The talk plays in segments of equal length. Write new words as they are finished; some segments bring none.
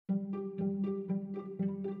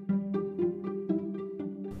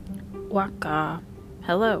Waka.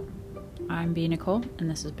 Hello, I'm B. Nicole, and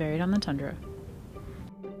this is Buried on the Tundra.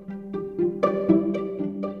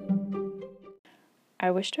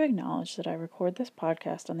 I wish to acknowledge that I record this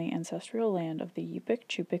podcast on the ancestral land of the Yupik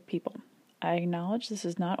Chupik people. I acknowledge this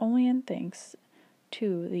is not only in thanks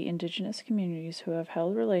to the indigenous communities who have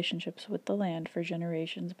held relationships with the land for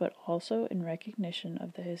generations, but also in recognition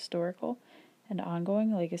of the historical and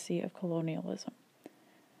ongoing legacy of colonialism.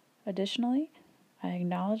 Additionally, I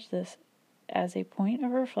acknowledge this as a point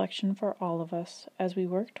of reflection for all of us as we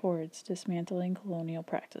work towards dismantling colonial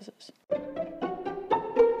practices.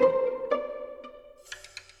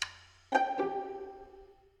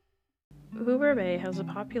 Hooper Bay has a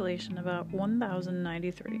population of about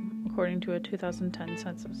 1,093, according to a 2010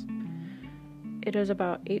 census. It is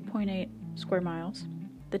about 8.8 square miles.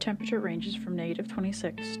 The temperature ranges from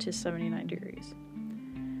 -26 to 79 degrees.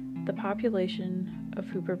 The population of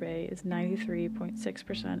Hooper Bay is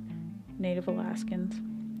 93.6% Native Alaskans,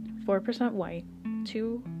 4% white,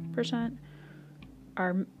 2%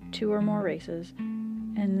 are two or more races,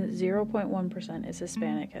 and 0.1% is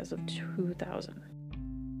Hispanic as of 2000.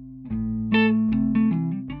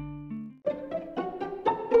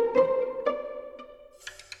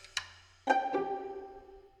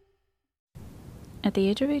 At the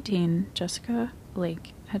age of 18, Jessica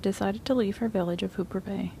Lake had decided to leave her village of Hooper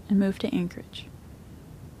Bay and move to Anchorage.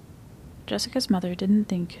 Jessica's mother didn't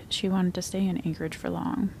think she wanted to stay in Anchorage for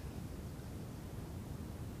long,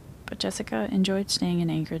 but Jessica enjoyed staying in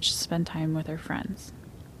Anchorage to spend time with her friends.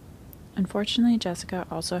 Unfortunately, Jessica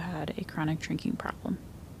also had a chronic drinking problem.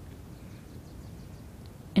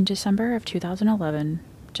 In December of 2011,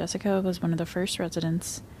 Jessica was one of the first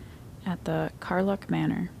residents at the Carluck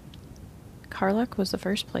Manor. Carluck was the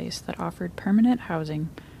first place that offered permanent housing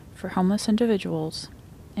for homeless individuals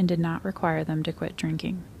and did not require them to quit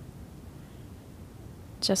drinking.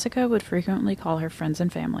 Jessica would frequently call her friends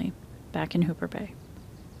and family back in Hooper Bay.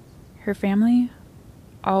 Her family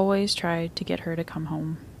always tried to get her to come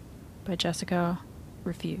home, but Jessica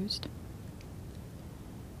refused.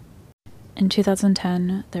 In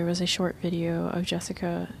 2010, there was a short video of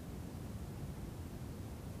Jessica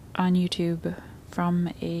on YouTube from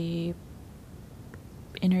a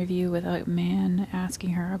interview with a man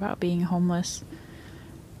asking her about being homeless.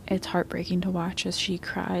 It's heartbreaking to watch as she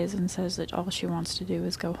cries and says that all she wants to do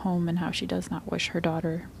is go home and how she does not wish her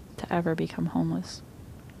daughter to ever become homeless.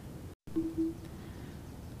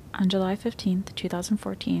 On July 15th,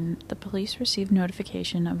 2014, the police received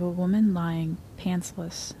notification of a woman lying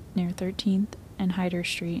pantsless near 13th and Hyder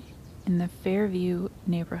Street in the Fairview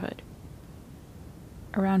neighborhood.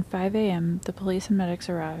 Around 5 a.m., the police and medics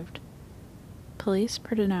arrived. Police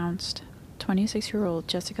pronounced 26-year-old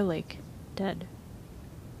Jessica Lake dead.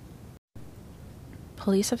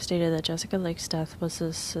 Police have stated that Jessica Lake's death was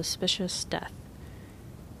a suspicious death.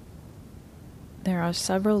 There are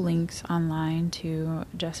several links online to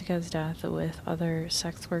Jessica's death with other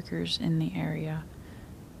sex workers in the area,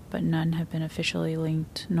 but none have been officially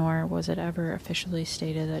linked, nor was it ever officially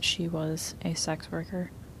stated that she was a sex worker.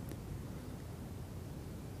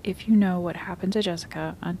 If you know what happened to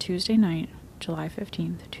Jessica on Tuesday night, July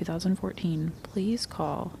 15th, 2014, please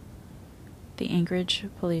call the Anchorage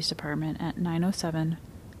Police Department at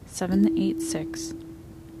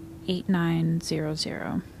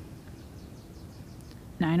 907-786-8900.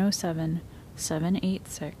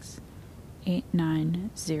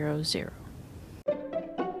 907-786-8900.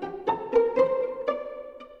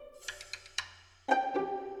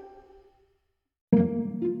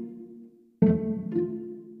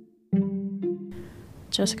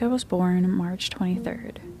 Jessica was born March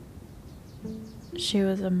 23rd. She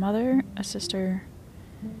was a mother, a sister,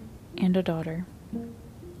 and a daughter.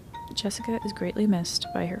 Jessica is greatly missed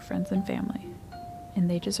by her friends and family, and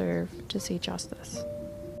they deserve to see justice.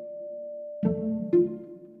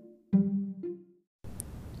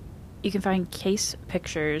 You can find case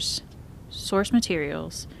pictures, source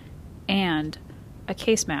materials, and a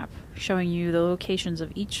case map showing you the locations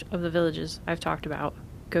of each of the villages I've talked about.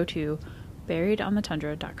 Go to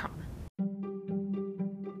buriedonthetundra.com.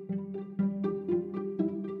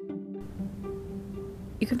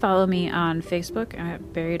 You can follow me on Facebook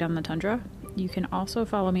at Buried on the Tundra. You can also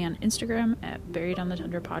follow me on Instagram at Buried on the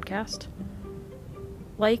Tundra Podcast.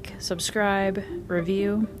 Like, subscribe,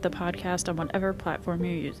 review the podcast on whatever platform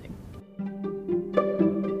you're using.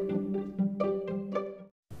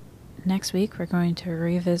 Next week, we're going to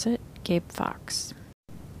revisit Gabe Fox.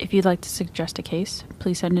 If you'd like to suggest a case,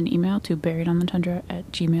 please send an email to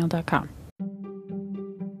buriedonthetundra@gmail.com.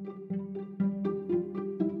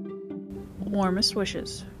 Warmest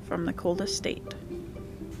wishes from the coldest state.